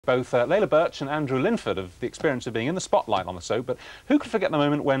Both Leila Birch and Andrew Linford have the experience of being in the spotlight on the soap, but who could forget the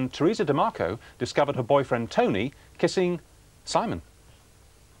moment when Teresa DeMarco discovered her boyfriend Tony kissing Simon?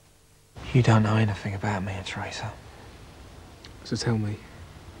 You don't know anything about me and Teresa. So tell me,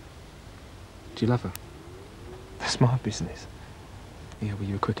 do you love her? That's my business. Yeah, well,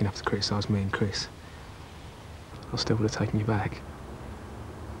 you were quick enough to criticise me and Chris. I still would have taken you back.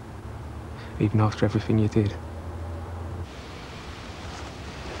 Even after everything you did.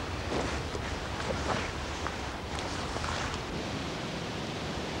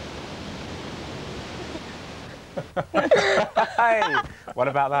 Hey, what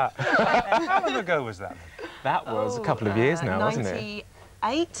about that? How long ago was that? That was a couple of years now, wasn't it?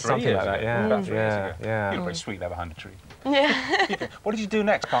 98? Something like that, yeah. About 3 years ago. Yeah. You were very sweet there behind a tree. Yeah. What did you do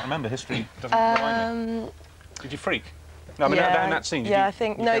next? Can't remember. History doesn't remind me. Did you freak? No, I mean, in that scene. Yeah, I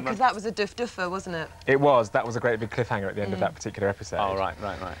think, no, because that was a duffer, wasn't it? It was. That was a great big cliffhanger at the end of that particular episode. Oh, right.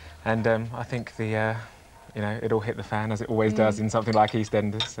 And I think the, you know, it all hit the fan, as it always does in something like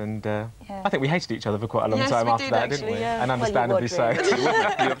EastEnders, and I think we hated each other for quite a long time after that, didn't we? Yeah. And understandably so. You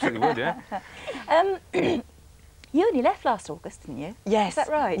absolutely would, yeah. You only left last August, didn't you? Yes. Is that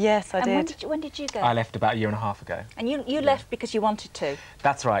right? Yes, I did. When did you go? I left about a year and a half ago. And you left because you wanted to?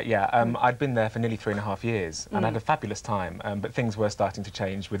 That's right, yeah. I'd been there for nearly 3.5 years and I had a fabulous time, but things were starting to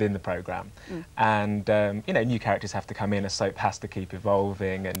change within the programme. And, you know, new characters have to come in, a soap has to keep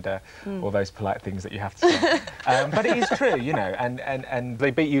evolving and all those polite things that you have to say. But it is true, you know, and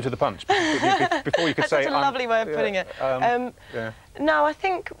They beat you to the punch before you could say... That's a lovely way of putting it. No, I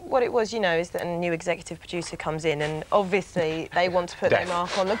think what it was, you know, is that a new executive producer comes in and obviously they want to put their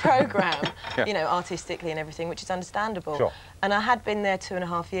mark on the programme, you know, artistically and everything, which is understandable. Sure. And I had been there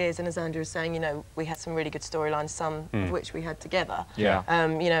 2.5 years, and as Andrew was saying, you know, we had some really good storylines, some of which we had together. Yeah.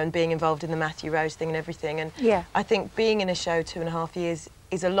 You know, and being involved in the Matthew Rose thing and everything. And I think being in a show 2.5 years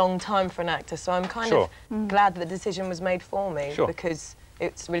is a long time for an actor, so I'm kind of glad that the decision was made for me because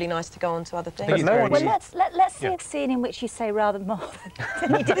it's really nice to go on to other things. Well, let's see a scene in which you say rather more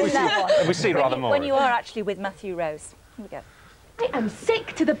than you did in that one. We see rather more. When you are actually with Matthew Rose. Here we go. I am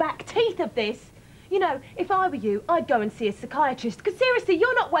sick to the back teeth of this. You know, if I were you, I'd go and see a psychiatrist, because seriously,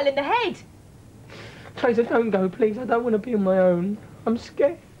 you're not well in the head. Teresa, don't go, please. I don't want to be on my own. I'm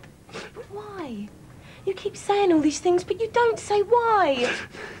scared. But why? You keep saying all these things, but you don't say why.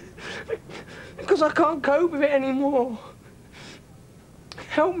 Because I can't cope with it anymore.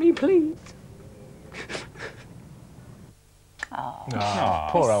 Help me, please. Oh,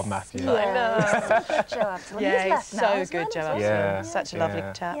 poor old Matthew. I know. Good job. Well, Yeah, he's he's left now so as well, good, Joe. isn't he? Yeah. Such a lovely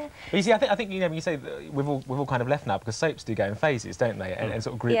chap. Yeah. But you see, I think you know, you say that we've all kind of left now because soaps do go in phases, don't they? And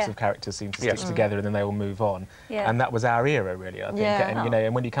sort of groups of characters seem to stitch together and then they all move on. And that was our era, really, I think. And you know,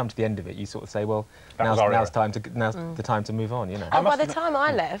 and when you come to the end of it, you sort of say, well, now's the time to move on. You know. And by the time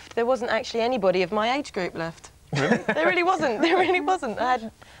I left, there wasn't actually anybody of my age group left. Really? There really wasn't. There really wasn't. I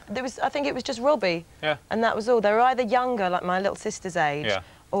think it was just Robbie. Yeah. And that was all. They were either younger, like my little sister's age,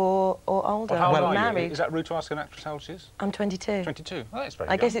 or older. How old are married. you? Is that rude to ask an actress how old she is? I'm 22. 22. Oh, that's very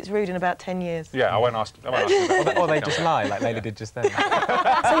I guess it's rude in about 10 years. Yeah, I won't ask you that. Or they just lie, like Leila did just then.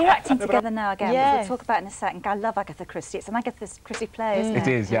 So you're acting together now again, which Yes. we'll talk about in a second. I love Agatha Christie. It's an Agatha Christie play, isn't it?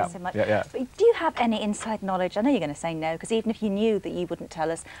 It is, yeah. So much. Yeah. But do you have any inside knowledge? I know you're going to say no, because even if you knew that you wouldn't tell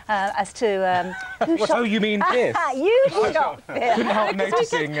us, as to who shot... Oh, you mean this? You shot Phil. Couldn't help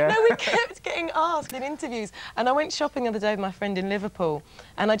noticing... No, we kept getting asked in interviews. And I went shopping the other day with my friend in Liverpool,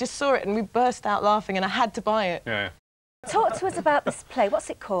 and I just saw it and we burst out laughing and I had to buy it. Yeah. Talk to us about this play. What's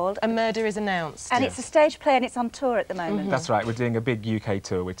it called? A Murder is Announced. And it's a stage play and it's on tour at the moment. That's right. We're doing a big UK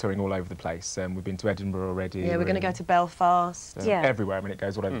tour. We're touring all over the place. We've been to Edinburgh already. Yeah, we're going to go to Belfast. Everywhere. I mean, it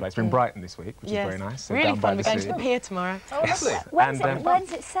goes all over the place. We're in Brighton this week, which is very nice. Really fun. We're going to the pier tomorrow. Oh, lovely.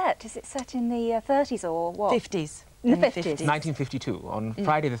 When's it set? Is it set in the 30s or what? 50s. In the 50s? 1952, on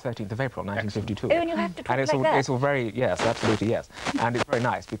Friday the 13th of April, 1952. Oh, and you have to talk and like it's all very, yes, absolutely, yes. And it's very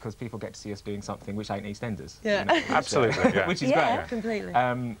nice because people get to see us doing something which ain't EastEnders. Yeah. You know, Absolutely, yeah. Which is great. Completely.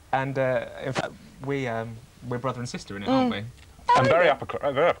 In fact, we're brother and sister in it, aren't we? And very upper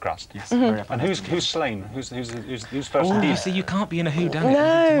crust. Yes, very upper And who's slain? Who's first? Oh, you see, you can't be in a whodanit.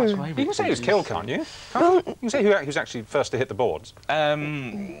 No. You can say who's killed, can't you? You can say who's actually first to hit the boards.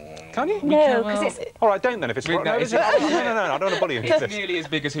 Can't you? No, because it's... All right, don't then if it's... No, no, I don't want to bully you. It's nearly as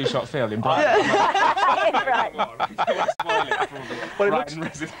big as Who Shot Phil in Brighton. Right.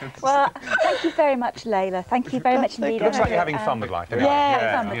 Well, thank you very much, Leila. Thank you very much indeed. It looks like you're having fun with life.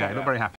 Yeah, you look very happy.